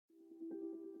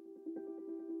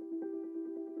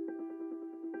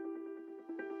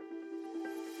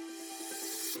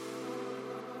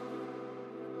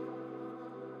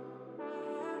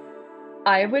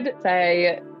I would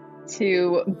say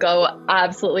to go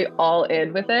absolutely all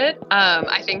in with it.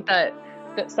 I think that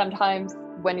sometimes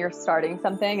when you're starting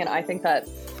something, and I think that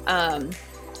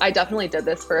I definitely did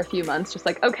this for a few months, just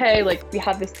like, okay, like we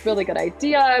have this really good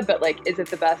idea, but like, is it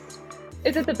the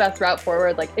best route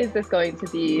forward? Like, is this going to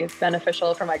be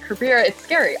beneficial for my career? It's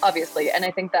scary, obviously. And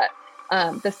I think that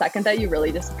the second that you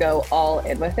really just go all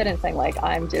in with it and saying like,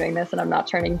 I'm doing this and I'm not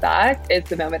turning back, is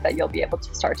the moment that you'll be able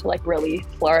to start to like really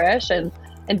flourish and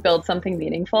build something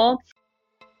meaningful.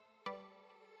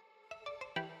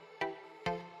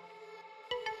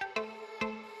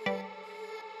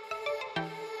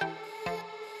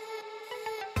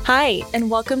 Hi, and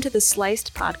welcome to the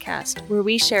Sliced podcast, where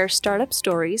we share startup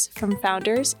stories from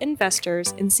founders,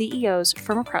 investors, and CEOs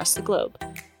from across the globe.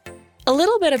 A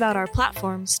little bit about our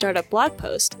platform, Startup Blog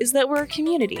Post, is that we're a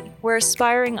community where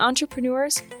aspiring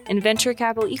entrepreneurs and venture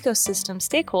capital ecosystem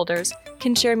stakeholders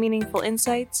can share meaningful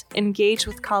insights, engage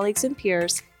with colleagues and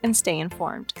peers, and stay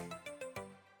informed.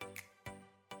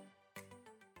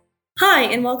 Hi,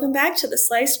 and welcome back to the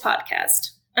Sliced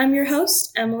podcast. I'm your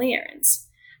host, Emily Ahrens.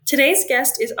 Today's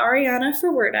guest is Ariana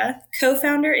Ferwerda,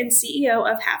 co-founder and CEO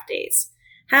of Halfdays.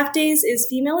 Halfdays is a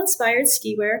female-inspired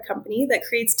skiwear company that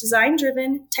creates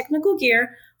design-driven, technical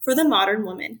gear for the modern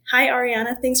woman. Hi,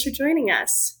 Ariana. Thanks for joining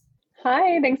us.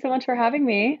 Hi, thanks so much for having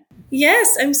me.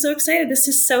 Yes, I'm so excited. This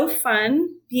is so fun,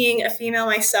 being a female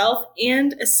myself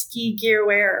and a ski gear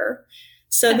wearer.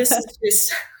 So this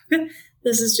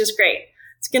is just great.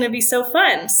 It's going to be so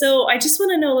fun. So I just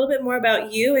want to know a little bit more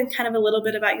about you and kind of a little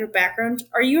bit about your background.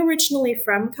 Are you originally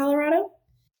from Colorado?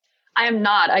 I am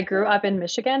not. I grew up in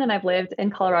Michigan and I've lived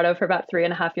in Colorado for about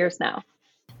 3.5 years now.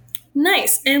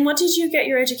 Nice. And what did you get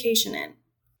your education in?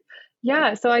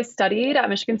 Yeah, so I studied at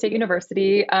Michigan State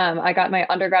University. I got my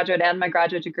undergraduate and my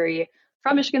graduate degree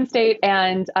from Michigan State,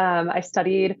 and I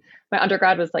studied, my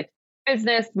undergrad was like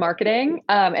business marketing,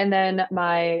 and then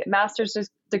my master's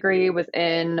degree was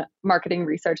in marketing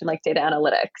research and like data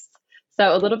analytics.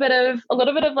 So a little bit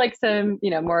of like some,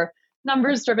 more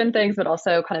numbers driven things, but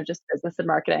also kind of just business and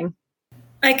marketing.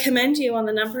 I commend you on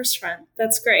the numbers front.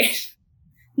 That's great.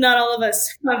 Not all of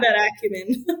us have that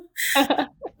acumen.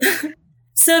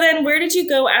 So then where did you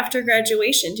go after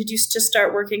graduation? Did you just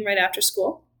start working right after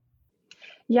school?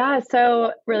 Yeah,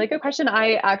 so really good question.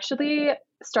 I actually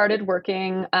started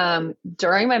working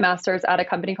during my master's at a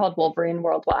company called Wolverine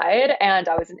Worldwide, and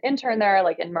I was an intern there,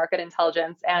 like in market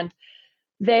intelligence, and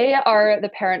they are the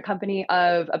parent company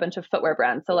of a bunch of footwear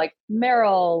brands. So like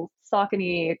Merrell,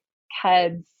 Saucony,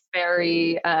 Keds,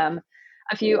 Sperry,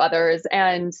 a few others.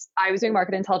 And I was doing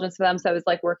market intelligence for them. So I was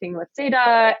like working with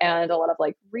data and a lot of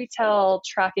like retail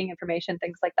tracking information,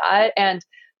 things like that. And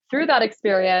through that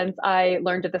experience, I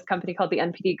learned of this company called the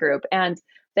NPD Group. And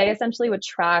they essentially would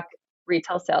track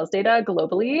retail sales data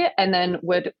globally and then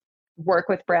would work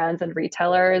with brands and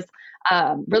retailers,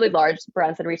 really large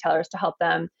brands and retailers, to help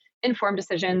them inform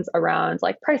decisions around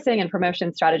like pricing and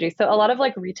promotion strategy. So a lot of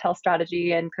like retail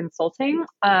strategy and consulting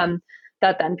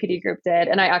that the NPD Group did.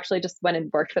 And I actually just went and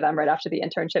worked for them right after the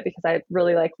internship because I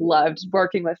really like loved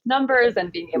working with numbers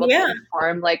and being able to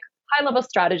inform like high level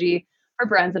strategy for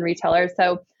brands and retailers.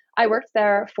 So I worked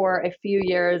there for a few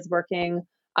years working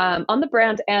on the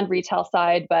brand and retail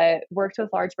side, but worked with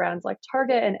large brands like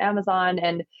Target and Amazon.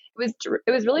 And it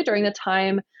was really during the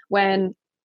time when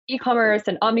e-commerce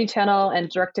and omnichannel and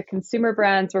direct-to-consumer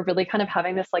brands were really kind of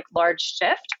having this like large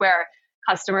shift where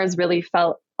customers really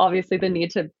felt obviously the need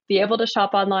to be able to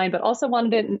shop online, but also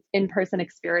wanted an in-person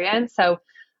experience. So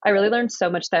I really learned so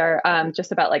much there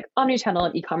just about like omnichannel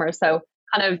and e-commerce. So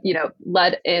kind of,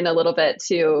 led in a little bit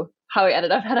to how I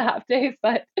ended up at a Halfdays.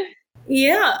 But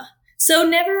yeah. So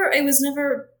it was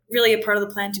never really a part of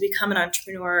the plan to become an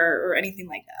entrepreneur or anything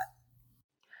like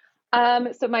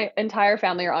that. So my entire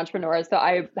family are entrepreneurs. So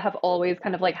I have always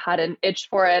kind of like had an itch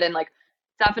for it and like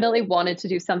definitely wanted to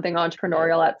do something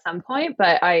entrepreneurial at some point,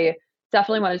 but I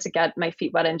definitely wanted to get my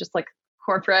feet wet in just like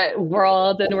corporate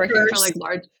world and working for like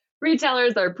large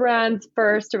retailers or brands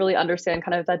first to really understand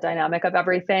kind of the dynamic of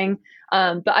everything.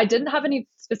 But I didn't have any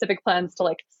specific plans to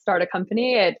like start a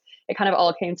company. It kind of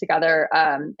all came together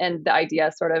and the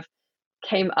idea sort of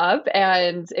came up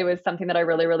and it was something that I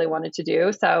really, really wanted to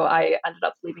do. So I ended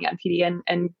up leaving NPD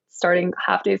and starting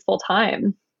Halfdays full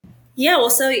time. Yeah. Well,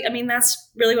 so, I mean,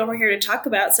 that's really what we're here to talk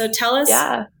about. So tell us,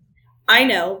 I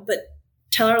know, but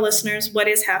tell our listeners, what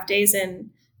is Halfdays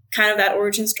and kind of that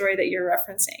origin story that you're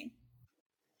referencing?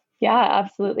 Yeah,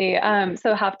 absolutely.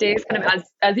 So Halfdays, kind of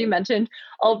as you mentioned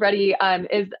already,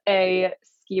 is a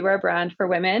skiwear brand for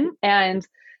women. And,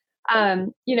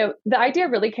 the idea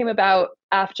really came about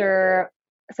after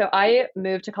so I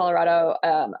moved to Colorado,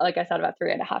 like I said, about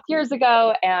 3.5 years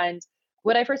ago. And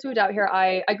when I first moved out here,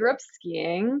 I grew up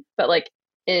skiing, but like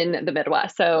in the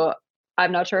Midwest. So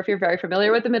I'm not sure if you're very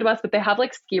familiar with the Midwest, but they have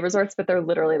like ski resorts, but they're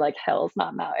literally like hills,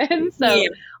 not mountains. So Yeah.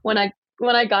 when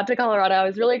I got to Colorado, I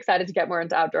was really excited to get more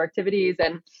into outdoor activities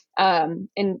and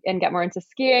get more into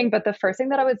skiing. But the first thing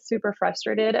that I was super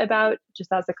frustrated about,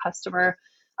 just as a customer,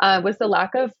 was the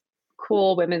lack of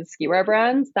cool women's ski wear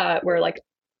brands that were like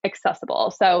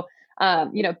accessible. So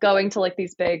going to like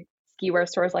these big ski wear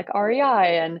stores like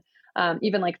REI and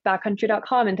even like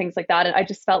backcountry.com and things like that. And I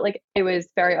just felt like it was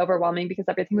very overwhelming because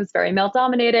everything was very male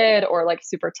dominated or like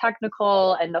super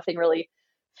technical and nothing really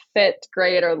fit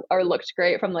great or looked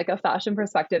great from like a fashion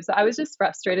perspective. So I was just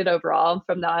frustrated overall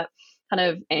from that kind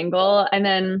of angle. And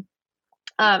then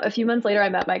a few months later, I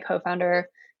met my co-founder,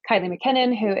 Kylie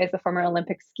McKinnon, who is a former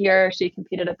Olympic skier. She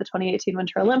competed at the 2018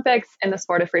 Winter Olympics in the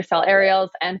sport of freestyle aerials.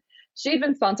 And she'd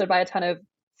been sponsored by a ton of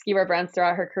ski wear brands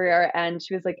throughout her career. And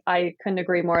she was like, I couldn't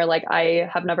agree more. Like, I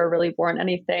have never really worn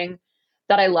anything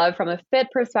that I love from a fit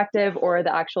perspective or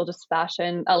the actual just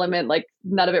fashion element. Like,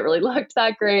 none of it really looked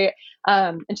that great.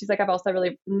 And she's like, I've also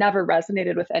really never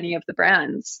resonated with any of the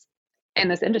brands in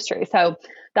this industry. So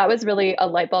that was really a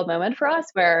light bulb moment for us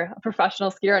where a professional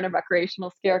skier and a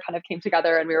recreational skier kind of came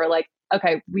together, and we were like,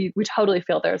 okay, we totally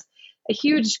feel there's a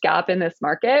huge gap in this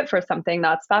market for something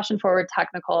that's fashion forward,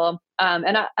 technical, and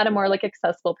at a more like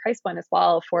accessible price point as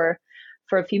well for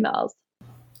females.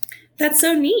 That's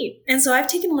so neat. And so I've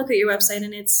taken a look at your website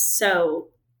and it's so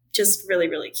just really,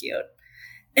 really cute.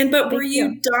 But were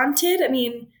you daunted? I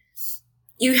mean,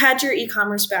 you had your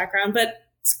e-commerce background, but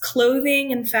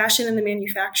clothing and fashion and the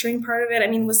manufacturing part of it, I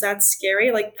mean, was that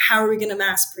scary? Like, how are we going to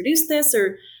mass produce this?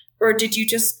 Or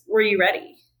were you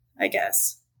ready, I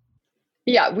guess?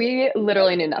 Yeah, we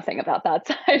literally knew nothing about that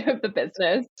side of the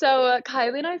business. So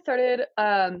Kylie and I started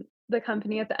the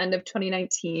company at the end of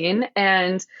 2019.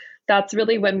 And that's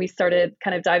really when we started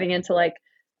kind of diving into like,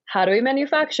 how do we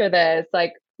manufacture this?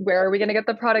 Like, where are we going to get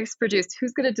the products produced?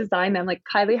 Who's going to design them? Like,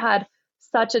 Kylie had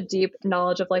such a deep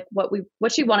knowledge of like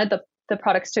what she wanted the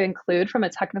products to include from a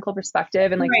technical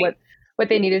perspective and like what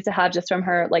they needed to have just from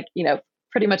her, like,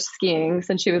 pretty much skiing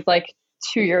since she was like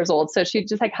 2 years old. So she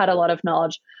just like had a lot of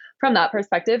knowledge from that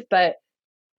perspective. But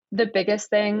the biggest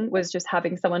thing was just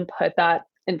having someone put that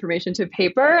information to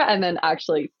paper and then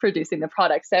actually producing the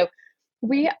product. So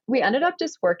we ended up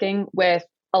just working with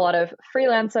a lot of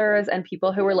freelancers and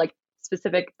people who were like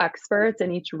specific experts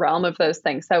in each realm of those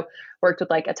things. So worked with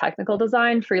like a technical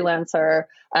design freelancer,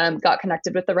 got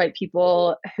connected with the right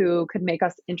people who could make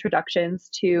us introductions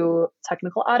to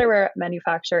technical outerwear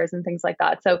manufacturers and things like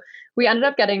that. So we ended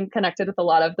up getting connected with a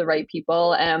lot of the right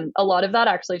people. And a lot of that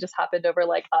actually just happened over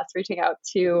like us reaching out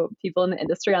to people in the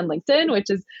industry on LinkedIn, which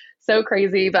is so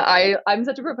crazy. But I'm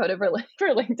such a proponent for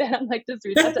LinkedIn. I'm like, just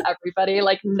reach out to everybody,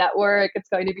 like network. It's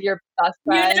going to be your best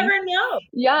friend. You never know.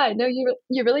 Yeah, no,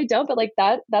 you really don't. But like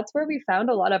that's where we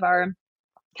found a lot of our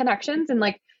connections and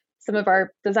like some of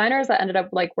our designers that ended up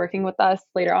like working with us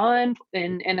later on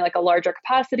in like a larger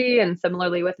capacity, and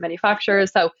similarly with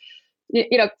manufacturers. So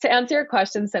to answer your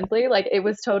question simply, like it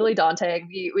was totally daunting.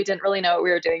 We didn't really know what we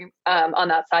were doing on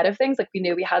that side of things. Like we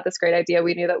knew we had this great idea.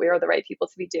 We knew that we were the right people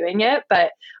to be doing it,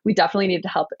 but we definitely needed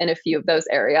help in a few of those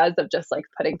areas of just like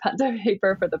putting pen to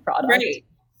paper for the product. Right.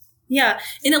 Yeah.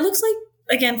 And it looks like,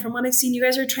 again, from what I've seen, you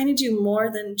guys are trying to do more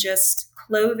than just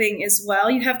clothing as well.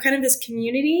 You have kind of this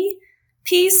community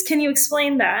piece. Can you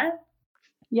explain that?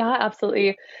 Yeah,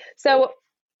 absolutely. So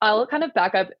I'll kind of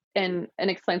back up and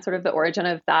explain sort of the origin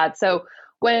of that. So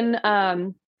when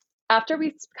after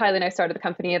Kylie and I started the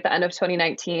company at the end of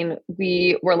 2019,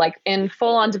 we were like in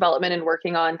full on development and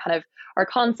working on kind of our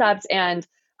concepts. And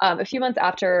a few months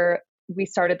after we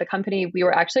started the company, we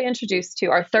were actually introduced to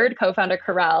our third co-founder,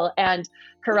 Karel. And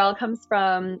Karel comes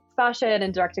from fashion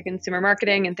and direct-to-consumer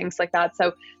marketing and things like that.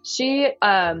 So she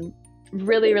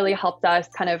really, really helped us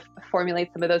kind of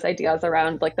formulate some of those ideas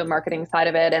around like the marketing side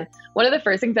of it. And one of the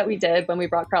first things that we did when we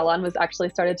brought Karel on was actually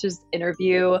started to just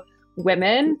interview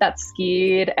women that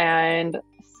skied and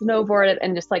snowboarded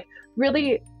and just like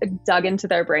really dug into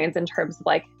their brains in terms of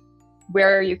like,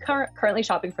 where are you currently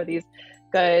shopping for these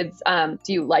goods?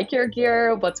 Do you like your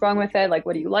gear? What's wrong with it? Like,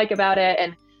 what do you like about it?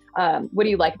 And what do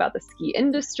you like about the ski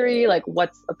industry? Like,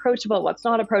 what's approachable, what's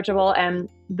not approachable? And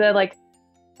the like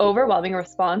overwhelming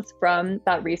response from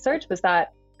that research was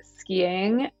that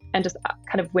skiing and just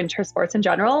kind of winter sports in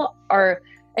general are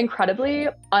incredibly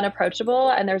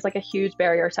unapproachable, and there's like a huge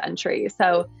barrier to entry.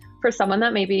 So for someone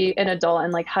that maybe an adult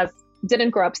and like didn't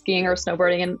grow up skiing or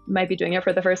snowboarding and might be doing it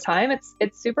for the first time,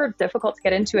 it's super difficult to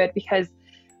get into it because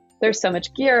there's so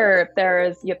much gear.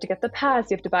 You have to get the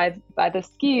pass, you have to buy the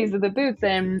skis or the boots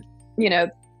and,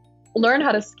 learn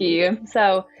how to ski.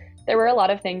 So there were a lot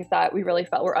of things that we really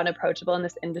felt were unapproachable in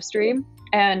this industry.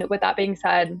 And with that being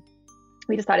said,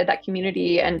 we decided that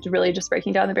community and really just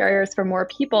breaking down the barriers for more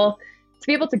people to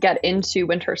be able to get into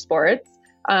winter sports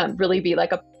really be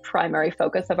like a primary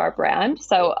focus of our brand.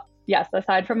 So yes,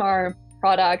 aside from our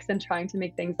products and trying to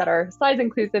make things that are size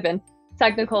inclusive and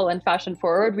technical and fashion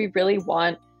forward, we really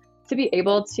want to be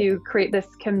able to create this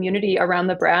community around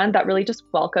the brand that really just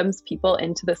welcomes people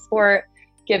into the sport,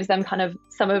 gives them kind of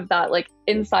some of that like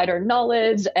insider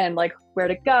knowledge and like where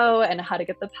to go and how to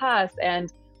get the pass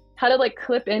and how to like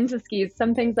clip into skis,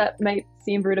 some things that might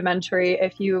seem rudimentary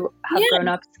if you have grown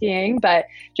up skiing, but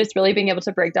just really being able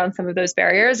to break down some of those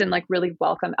barriers and like really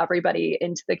welcome everybody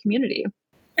into the community.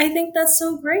 I think that's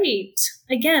so great.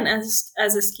 Again, as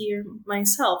a skier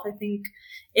myself, I think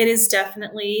it is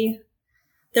definitely,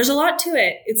 there's a lot to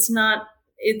it. It's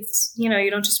you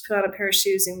don't just put on a pair of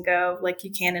shoes and go like you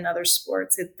can in other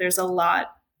sports. There's a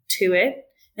lot to it.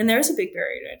 And there is a big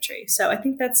barrier to entry. So I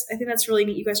think that's really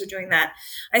neat. You guys are doing that.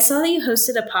 I saw that you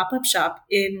hosted a pop-up shop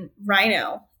in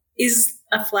Rhino. Is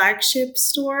a flagship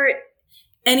store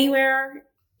anywhere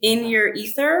in your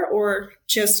ether or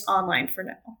just online for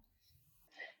now?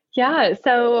 Yeah,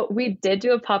 so we did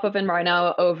do a pop-up in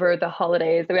Rhino over the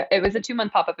holidays. It was a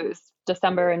 2-month pop-up. It was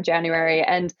December and January.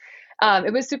 And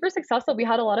it was super successful. We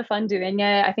had a lot of fun doing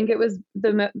it. I think it was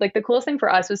the coolest thing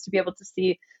for us was to be able to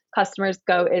see customers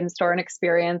go in store and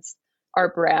experience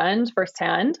our brand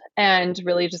firsthand and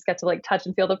really just get to like touch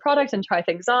and feel the product and try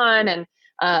things on.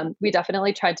 And we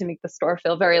definitely tried to make the store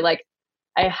feel very like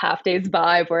a Halfdays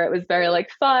vibe where it was very like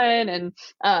fun and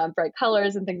bright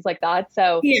colors and things like that.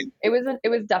 So it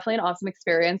was definitely an awesome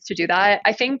experience to do that.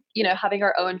 I think, having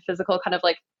our own physical kind of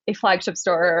like a flagship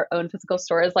store, our own physical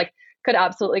stores like could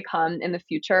absolutely come in the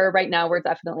future. Right now, we're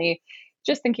definitely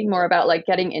just thinking more about like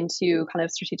getting into kind of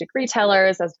strategic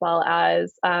retailers as well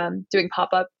as doing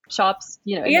pop-up shops,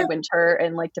 in the winter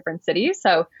in like different cities.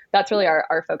 So that's really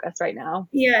our focus right now.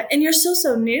 Yeah. And you're still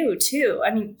so new too.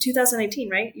 I mean,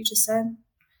 2018, right? You just said.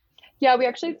 Yeah,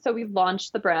 we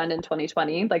launched the brand in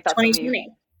 2020. Like that's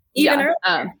 2020. Even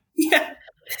earlier.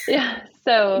 Yeah.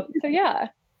 So yeah.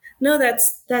 No,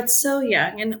 that's so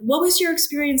young. And what was your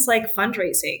experience like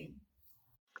fundraising?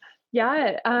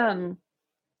 Yeah.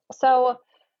 So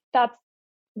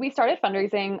we started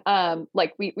fundraising,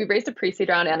 we raised a pre-seed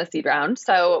round and a seed round.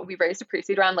 So we raised a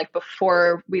pre-seed round like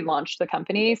before we launched the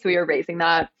company. So we were raising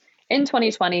that in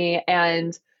 2020.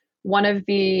 And one of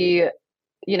the,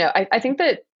 I think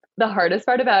that the hardest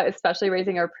part about especially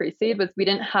raising our pre-seed was we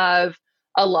didn't have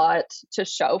a lot to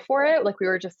show for it. Like we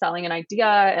were just selling an idea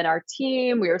and our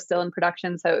team, we were still in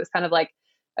production. So it was kind of like,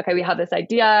 okay, we have this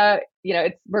idea,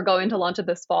 we're going to launch it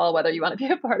this fall, whether you want to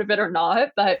be a part of it or not,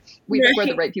 but we think we're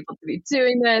the right people to be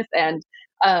doing this. And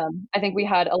I think we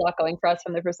had a lot going for us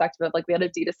from the perspective of like, we had a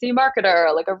D2C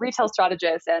marketer, like a retail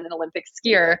strategist and an Olympic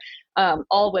skier,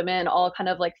 all women, all kind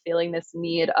of like feeling this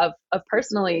need of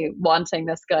personally wanting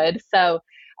this good. So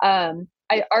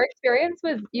our experience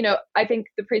was, I think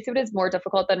the pre-seed is more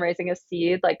difficult than raising a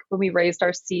seed. Like when we raised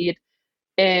our seed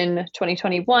in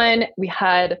 2021, we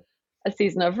had a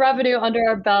season of revenue under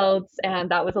our belts.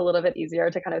 And that was a little bit easier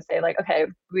to kind of say like, okay,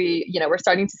 we're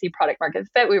starting to see product market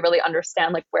fit. We really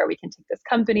understand like where we can take this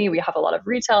company. We have a lot of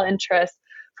retail interest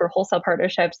for wholesale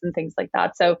partnerships and things like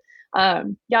that. So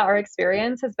our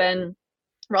experience has been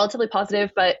relatively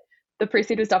positive, but the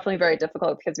pre-seed was definitely very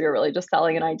difficult because we were really just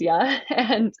selling an idea.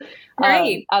 And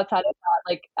outside of that,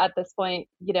 like at this point,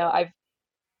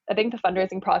 I think the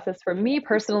fundraising process for me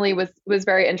personally was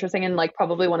very interesting and like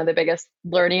probably one of the biggest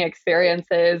learning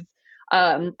experiences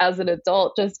as an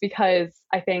adult, just because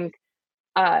I think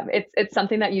it's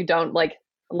something that you don't like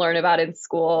learn about in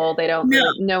school. They don't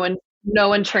really, no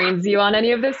one trains you on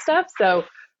any of this stuff. So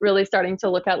really starting to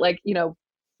look at like,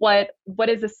 what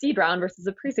is a seed round versus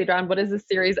a pre-seed round? What is a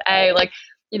series A? Like,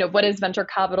 what is venture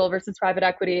capital versus private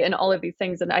equity and all of these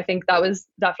things. And I think that was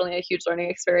definitely a huge learning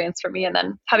experience for me. And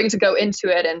then having to go into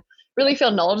it and really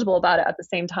feel knowledgeable about it at the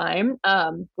same time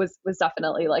was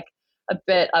definitely like a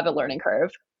bit of a learning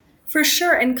curve. For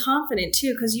sure. And confident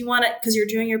too, because you're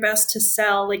doing your best to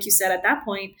sell, like you said, at that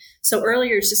point. So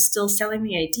earlier it's just still selling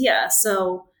the idea.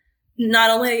 So not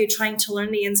only are you trying to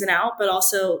learn the ins and out, but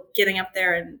also getting up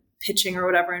there and pitching or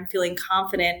whatever and feeling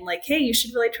confident, like, hey, you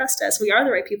should really trust us. We are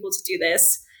the right people to do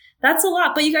this. That's a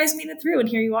lot, but you guys made it through and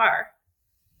here you are.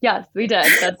 Yes, we did.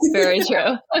 That's very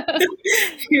true.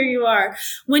 Here you are.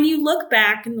 When you look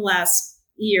back in the last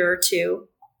year or two,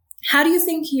 how do you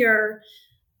think your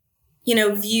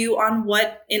view on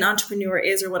what an entrepreneur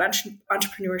is or what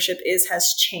entrepreneurship is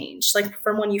has changed, like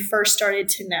from when you first started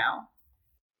to now?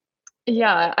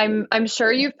 Yeah, I'm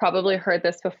sure you've probably heard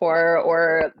this before,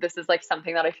 or this is like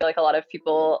something that I feel like a lot of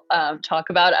people talk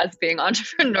about as being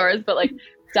entrepreneurs, but like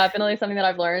definitely something that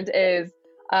I've learned is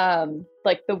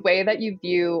like the way that you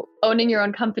view owning your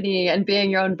own company and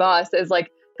being your own boss is like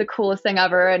the coolest thing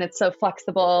ever, and it's so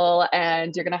flexible,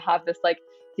 and you're gonna have this like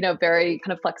very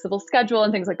kind of flexible schedule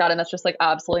and things like that. And that's just like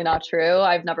absolutely not true.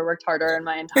 I've never worked harder in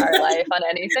my entire life on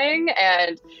anything.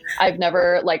 And I've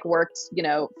never like worked,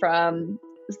 from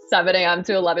 7 a.m.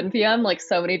 to 11 p.m. like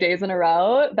so many days in a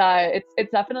row that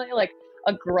it's definitely like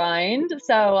a grind.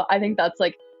 So I think that's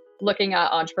like looking at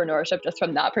entrepreneurship just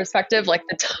from that perspective, like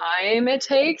the time it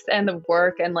takes and the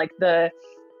work and like the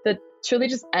truly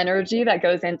just energy that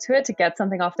goes into it to get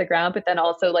something off the ground, but then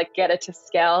also like get it to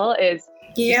scale is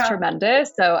just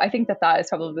tremendous. So I think that is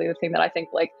probably the thing that I think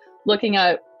like looking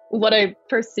at what I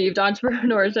perceived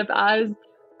entrepreneurship as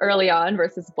early on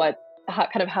versus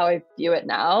how I view it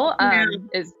now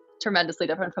is tremendously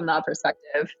different from that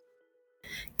perspective.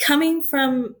 Coming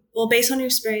from, based on your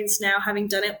experience now, having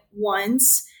done it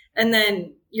once, and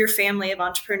then your family of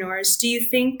entrepreneurs, do you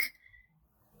think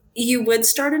you would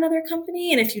start another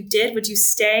company? And if you did, would you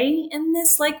stay in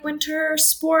this like winter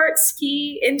sports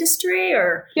ski industry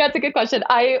or? Yeah, it's a good question.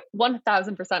 I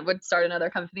 1000% would start another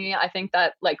company. I think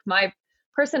that like my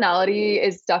personality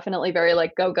is definitely very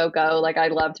like go, go, go. Like I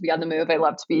love to be on the move. I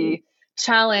love to be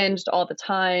challenged all the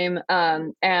time.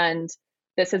 And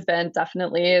this has been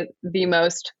definitely the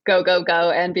most go, go, go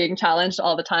and being challenged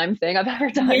all the time thing I've ever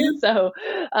done. Yeah. So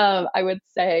I would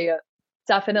say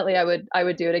definitely I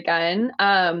would do it again.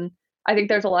 I think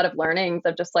there's a lot of learnings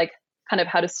of just like kind of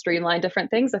how to streamline different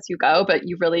things as you go, but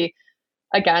you really,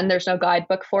 again, there's no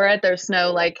guidebook for it. There's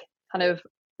no like kind of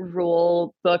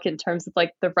rule book in terms of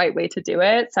like the right way to do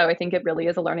it. So I think it really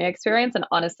is a learning experience. And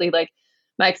honestly, like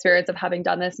my experience of having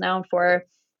done this now for,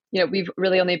 we've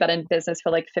really only been in business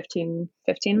for like 15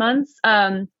 months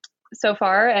so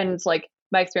far. And like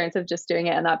my experience of just doing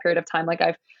it in that period of time, like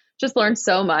I've just learned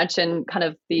so much and kind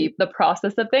of the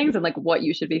process of things and like what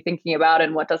you should be thinking about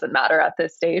and what doesn't matter at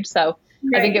this stage. So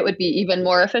right. I think it would be even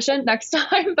more efficient next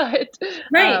time, but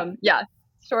right. Yeah,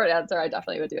 short answer, I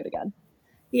definitely would do it again.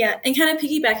 Yeah. And kind of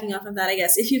piggybacking off of that, I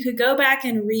guess, if you could go back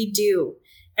and redo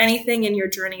anything in your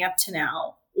journey up to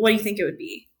now, what do you think it would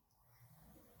be?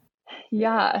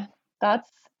 Yeah, that's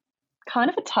kind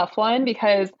of a tough one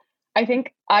because I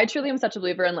think I truly am such a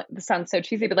believer in, like, this sounds so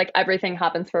cheesy, but like everything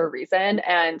happens for a reason.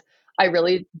 And I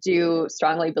really do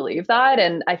strongly believe that.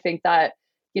 And I think that,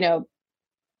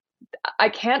 I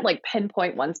can't like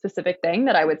pinpoint one specific thing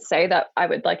that I would say that I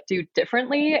would like do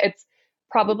differently. It's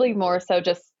probably more so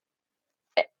just,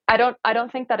 I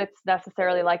don't think that it's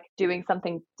necessarily like doing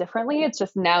something differently. It's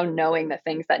just now knowing the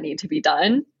things that need to be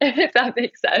done, if that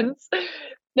makes sense.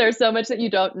 There's so much that you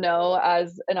don't know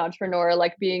as an entrepreneur,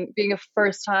 like being a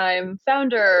first time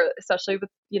founder, especially with,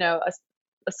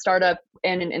 a startup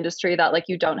in an industry that like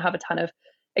you don't have a ton of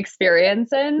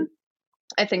experience in.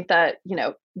 I think that,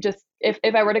 just if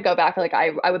I were to go back, like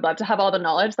I would love to have all the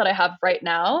knowledge that I have right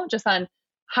now just on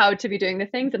how to be doing the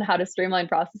things and how to streamline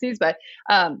processes. But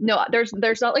no,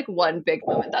 there's not like one big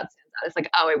moment that stands out. It's like,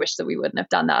 oh, I wish that we wouldn't have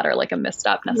done that, or like a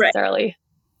misstep necessarily. Right.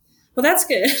 Well, that's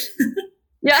good.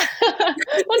 Yeah,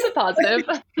 that's a positive.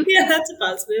 Yeah, that's a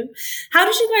positive. How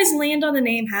did you guys land on the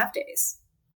name Halfdays?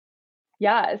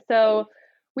 Yeah, so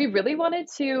we really wanted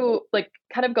to, like,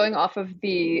 kind of going off of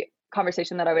the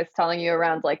conversation that I was telling you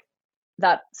around, like,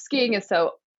 that skiing is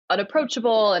so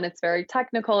unapproachable and it's very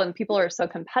technical and people are so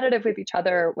competitive with each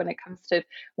other when it comes to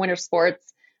winter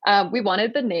sports. We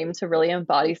wanted the name to really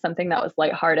embody something that was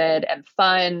lighthearted and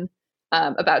fun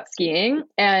about skiing.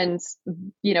 And,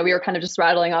 we were kind of just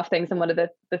rattling off things. And one of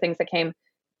the things that came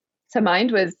to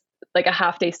mind was like a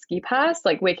half-day ski pass,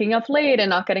 like waking up late and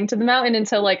not getting to the mountain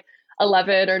until like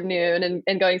 11 or noon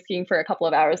and going skiing for a couple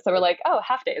of hours. So we're like, oh,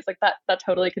 half days, like that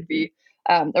totally could be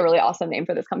a really awesome name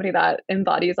for this company that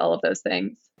embodies all of those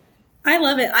things. I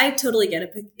love it. I totally get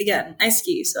it. But again, I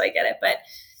ski, so I get it. But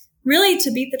really,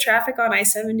 to beat the traffic on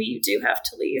I-70, you do have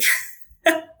to leave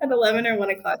at 11 or 1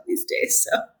 o'clock these days.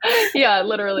 So yeah,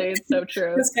 literally, it's so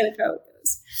true. That's kind of how it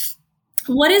goes.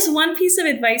 What is one piece of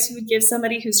advice you would give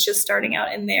somebody who's just starting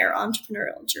out in their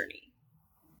entrepreneurial journey?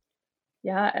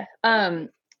 Yeah,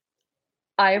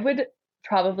 I would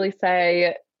probably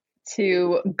say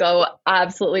to go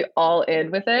absolutely all in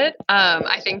with it.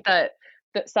 I think that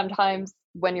sometimes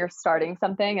when you're starting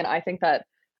something, and I think that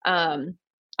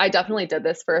I definitely did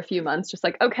this for a few months, just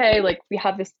like, okay, like we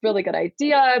have this really good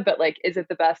idea, but like, is it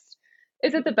the best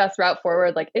is it the best route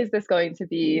forward? Like, is this going to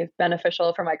be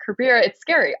beneficial for my career? It's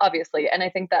scary, obviously. And I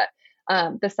think that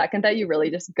the second that you really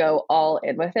just go all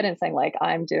in with it and saying like,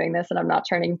 I'm doing this and I'm not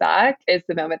turning back is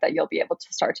the moment that you'll be able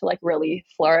to start to like really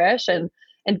flourish and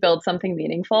build something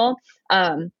meaningful.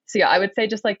 So yeah, I would say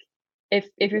just like, if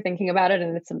you're thinking about it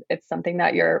and it's something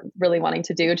that you're really wanting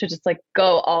to do, to just like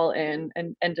go all in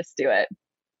and just do it.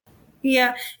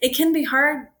 Yeah, it can be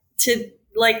hard to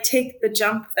like take the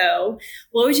jump though.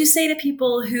 What would you say to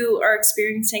people who are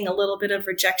experiencing a little bit of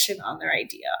rejection on their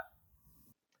idea?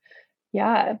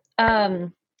 Yeah.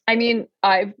 I mean,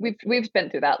 we've been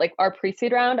through that. Like our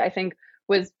pre-seed round, I think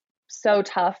was so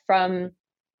tough from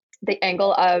the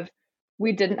angle of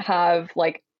we didn't have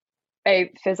like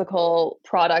a physical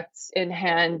product in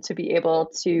hand to be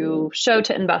able to show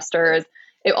to investors.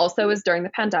 It also was during the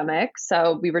pandemic,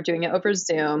 so we were doing it over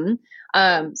Zoom.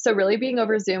 So really being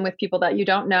over Zoom with people that you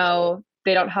don't know,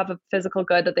 they don't have a physical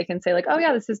good that they can say like, oh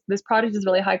yeah, this product is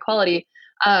really high quality.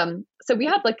 So we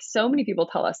had like so many people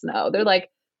tell us no. They're like,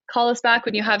 call us back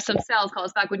when you have some sales, call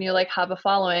us back when you like have a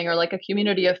following or like a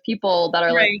community of people that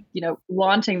are like, Right.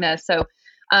 wanting this. So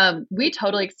we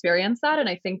totally experienced that. And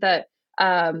I think that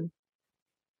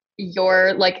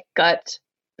your like gut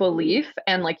belief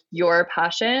and like your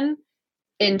passion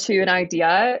into an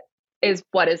idea is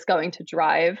what is going to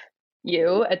drive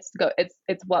you. It's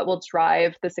what will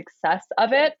drive the success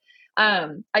of it.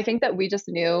 I think that we just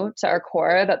knew to our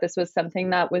core that this was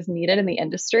something that was needed in the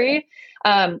industry.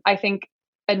 I think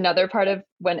another part of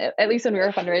at least when we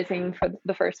were fundraising for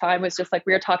the first time, was just like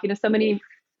we were talking to so many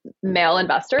male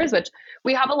investors, which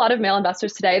we have a lot of male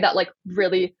investors today that like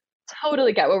really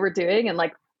totally get what we're doing and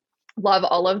like love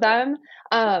all of them.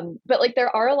 But like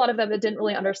there are a lot of them that didn't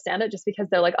really understand it just because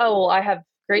they're like, oh, well, I have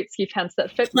great ski pants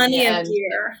that fit me. Plenty of And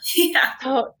gear. Yeah.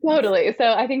 totally. So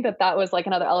I think that was like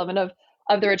another element of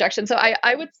the rejection. So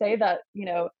I would say that,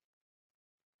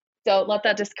 don't let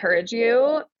that discourage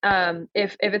you.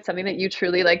 If it's something that you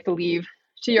truly like believe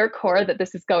to your core that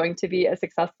this is going to be a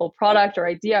successful product or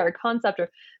idea or concept or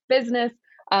business,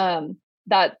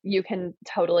 that you can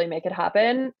totally make it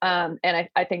happen. And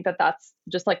I think that that's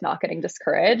just like not getting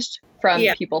discouraged from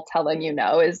Yeah. people telling you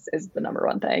no is the number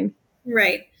one thing.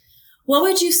 Right. What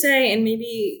would you say, and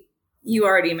maybe you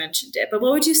already mentioned it, but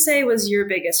what would you say was your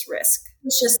biggest risk?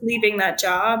 It's just leaving that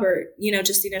job or,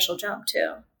 just the initial jump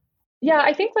too? Yeah,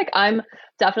 I think like I'm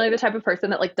definitely the type of person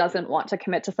that like doesn't want to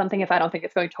commit to something if I don't think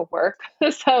it's going to work.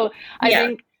 So I Yeah.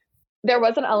 think there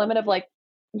was an element of like,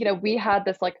 we had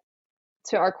this like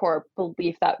to our core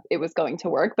belief that it was going to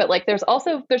work, but like there's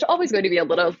always going to be a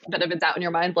little bit of a doubt in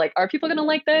your mind, like, are people going to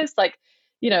like this? Like,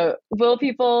 will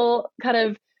people kind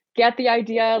of get the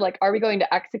idea? Like, are we going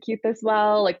to execute this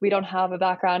well? Like, we don't have a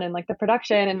background in like the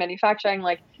production and manufacturing.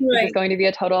 Like, is this Right. going to be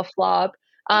a total flop?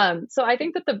 So I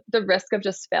think that the risk of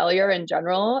just failure in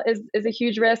general is a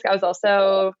huge risk. I was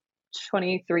also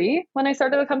 23 when I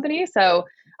started the company, so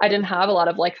I didn't have a lot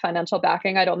of like financial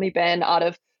backing. I'd only been out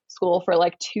of school for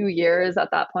like 2 years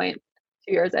at that point,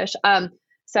 2 years ish.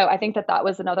 So I think that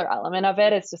was another element of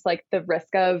it. It's just like the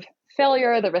risk of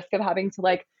failure, the risk of having to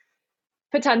like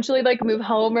potentially like move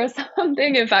home or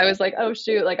something if I was like, oh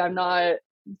shoot, like I'm not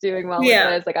doing well with Yeah.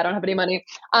 this, like I don't have any money.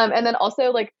 And then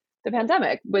also like the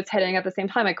pandemic was hitting at the same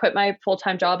time. I quit my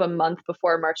full-time job a month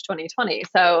before March 2020.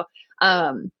 So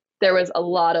there was a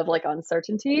lot of like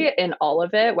uncertainty in all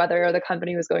of it, whether the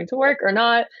company was going to work or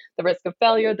not, the risk of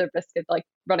failure, the risk of like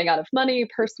running out of money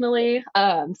personally.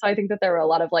 So I think that there were a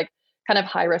lot of like kind of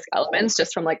high risk elements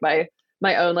just from like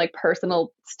my own like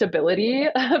personal stability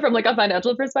from like a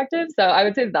financial perspective. So I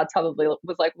would say that's probably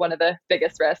was like one of the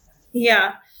biggest risks.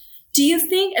 Yeah. Do you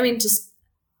think, I mean, just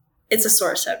it's a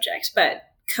sore subject, but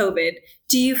COVID,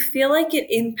 do you feel like it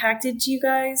impacted you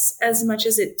guys as much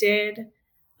as it did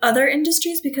other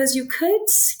industries? Because you could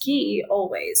ski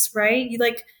always, right? You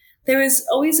like, there was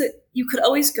always you could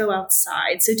always go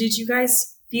outside. So did you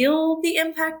guys feel the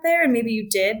impact there? And maybe you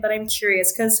did, but I'm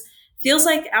curious because feels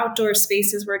like outdoor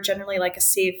spaces were generally like a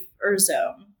safer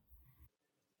zone.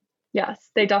 Yes,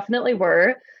 they definitely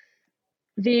were.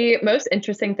 The most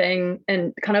interesting thing,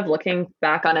 and kind of looking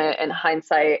back on it in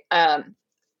hindsight,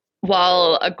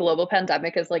 while a global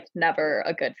pandemic is like never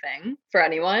a good thing for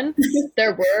anyone,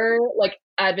 there were like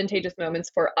advantageous moments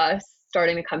for us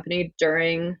starting the company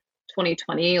during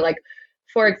 2020. Like,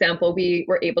 for example, we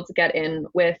were able to get in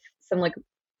with some like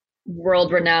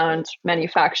world renowned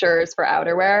manufacturers for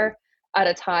outerwear at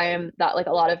a time that like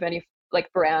a lot of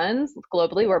like brands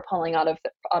globally were pulling out of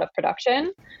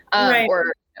production, Right.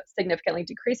 or significantly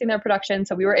decreasing their production.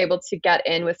 So we were able to get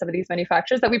in with some of these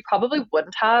manufacturers that we probably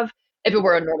wouldn't have if it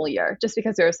were a normal year, just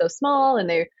because they were so small and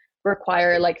they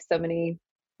require like so many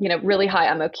really high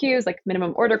MOQs, like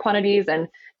minimum order quantities and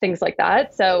things like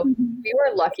that. So Mhm. we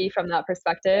were lucky from that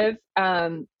perspective.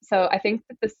 So I think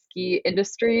that the ski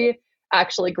industry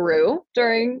actually grew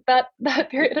during that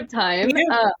period of time.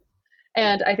 Yeah.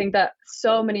 And I think that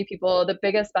so many people, the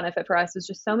biggest benefit for us was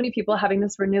just so many people having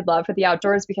this renewed love for the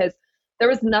outdoors because there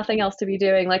was nothing else to be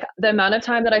doing. Like the amount of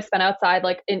time that I spent outside,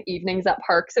 like in evenings at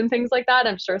parks and things like that,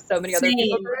 I'm sure so many other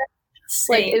people do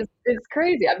Same. it, like Same. is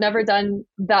crazy. I've never done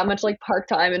that much like park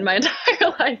time in my entire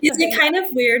life. Is it kind of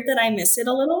weird that I miss it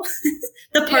a little?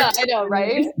 The Yeah, part I know,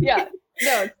 right? time. Yeah.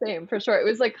 No, same for sure. It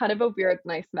was like kind of a weird,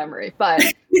 nice memory. But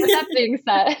with that being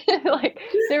said, like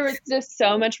there was just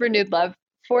so much renewed love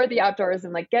for the outdoors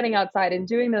and like getting outside and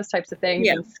doing those types of things.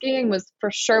 Yeah. And skiing was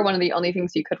for sure one of the only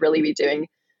things you could really be doing,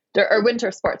 or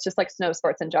winter sports, just like snow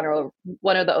sports in general,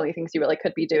 one of the only things you really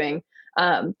could be doing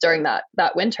during that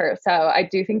winter. So I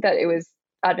do think that it was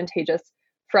advantageous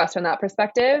for us from that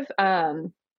perspective.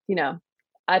 You know,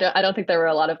 I don't think there were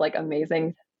a lot of like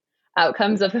amazing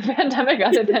outcomes of the pandemic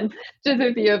other than just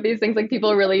a few of these things, like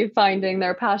people really finding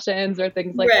their passions or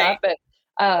things like Right. that.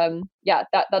 But yeah,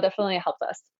 that definitely helped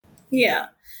us. Yeah.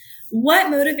 What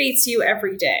motivates you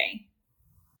every day?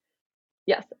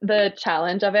 Yes, the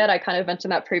challenge of it, I kind of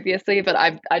mentioned that previously, but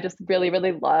I just really,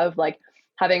 really love like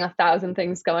having 1,000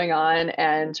 things going on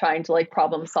and trying to like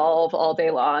problem solve all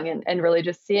day long and really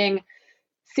just seeing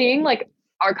like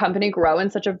our company grow in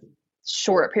such a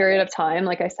short period of time.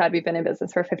 Like I said, we've been in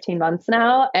business for 15 months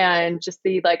now, and just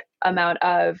the like amount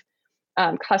of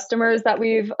customers that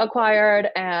we've acquired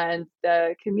and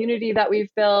the community that we've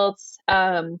built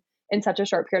in such a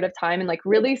short period of time, and like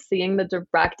really seeing the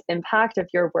direct impact of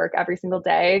your work every single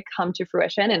day come to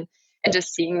fruition, and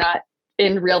just seeing that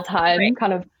in real Right. time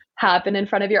kind of happen in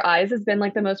front of your eyes has been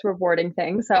like the most rewarding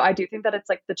thing. So I do think that it's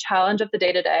like the challenge of the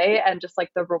day to day and just like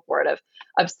the reward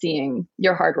of seeing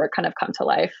your hard work kind of come to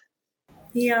life.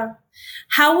 Yeah.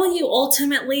 How will you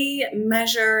ultimately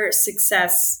measure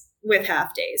success with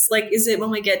half days? Like, is it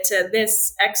when we get to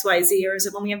this XYZ, or is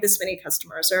it when we have this many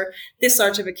customers or this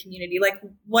large of a community? Like,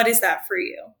 what is that for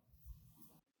you?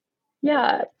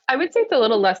 Yeah, I would say it's a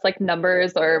little less like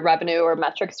numbers or revenue or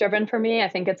metrics driven for me. I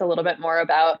think it's a little bit more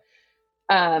about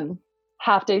um,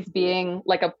 Half Days being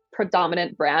like a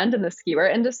predominant brand in the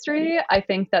skiwear industry. I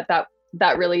think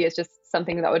that really is just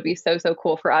something that would be so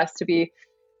cool for us to be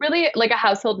really like a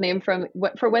household name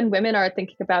for when women are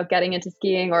thinking about getting into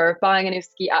skiing or buying a new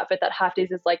ski outfit. That Half Days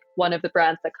is like one of the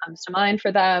brands that comes to mind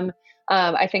for them.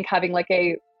 I think having like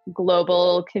a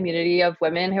global community of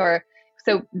women who are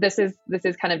so this is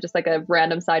kind of just like a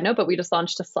random side note, but we just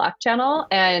launched a Slack channel,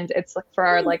 and it's like for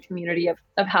our like community of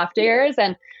half dayers.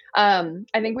 And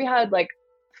I think we had like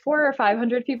 400 or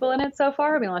 500 people in it so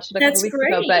far. We launched it a couple That's weeks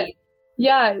ago, but great.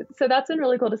 yeah, so that's been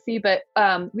really cool to see. But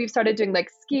we've started doing like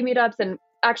ski meetups, and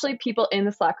actually people in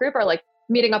the Slack group are like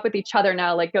meeting up with each other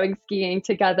now, like going skiing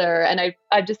together. And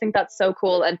I just think that's so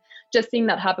cool. And just seeing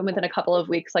that happen within a couple of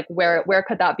weeks, like where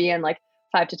could that be in like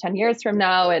 5 to 10 years from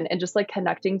now? And just like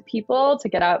connecting people to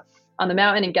get out on the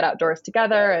mountain and get outdoors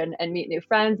together and meet new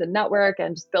friends and network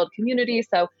and just build community.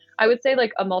 So I would say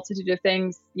like a multitude of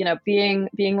things, being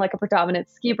like a predominant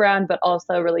ski brand, but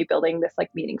also really building this like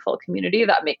meaningful community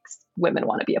that makes women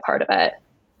want to be a part of it.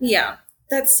 Yeah,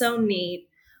 that's so neat.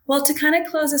 Well, to kind of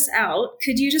close us out,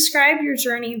 could you describe your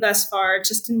journey thus far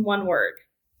just in one word?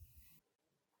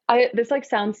 This like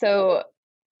sounds so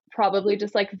probably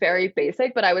just like very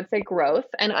basic, but I would say growth.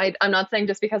 And I'm not saying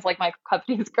just because like my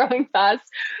company is growing fast,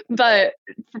 but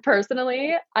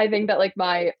personally, I think that like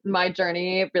my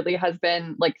journey really has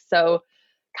been like so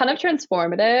kind of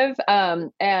transformative.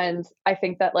 And I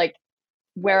think that like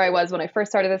where I was when I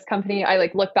first started this company, I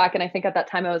like look back and I think at that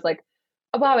time I was like,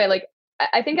 oh wow,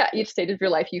 I think at each stage of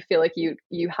your life you feel like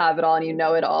you have it all and you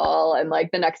know it all. And like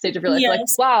the next stage of your life, like,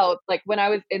 Yes. wow, like when I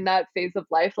was in that phase of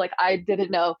life, like I didn't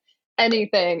know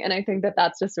anything. And I think that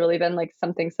that's just really been like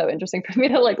something so interesting for me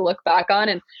to like look back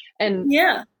on and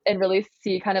Yeah. and really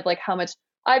see kind of like how much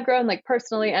I've grown like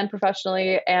personally and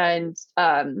professionally, and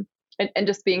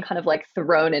just being kind of like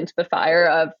thrown into the fire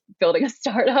of building a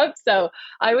startup. So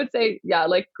I would say, yeah,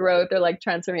 like growth or like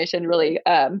transformation really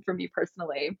for me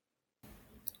personally.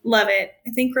 Love it.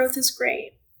 I think growth is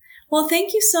great. Well,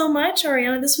 thank you so much,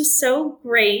 Ariana. This was so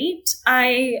great.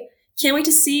 I can't wait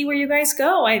to see where you guys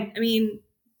go. I mean,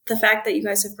 the fact that you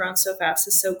guys have grown so fast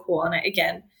is so cool. And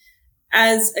again,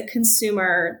 as a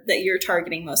consumer that you're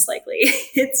targeting, most likely,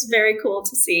 it's very cool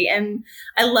to see. And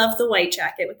I love the white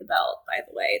jacket with the belt, by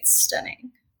the way. It's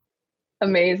stunning.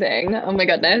 Amazing. Oh my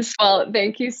goodness. Well,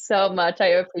 thank you so much. I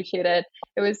appreciate it.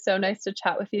 It was so nice to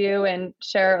chat with you and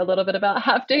share a little bit about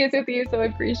Half Days with you. So I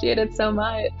appreciate it so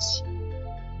much.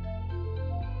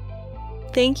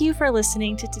 Thank you for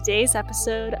listening to today's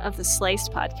episode of the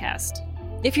Sliced Podcast.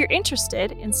 If you're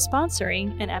interested in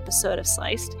sponsoring an episode of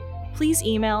Sliced, please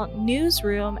email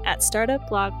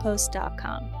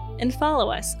newsroom@startupblogpost.com and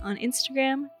follow us on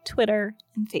Instagram, Twitter,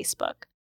 and Facebook.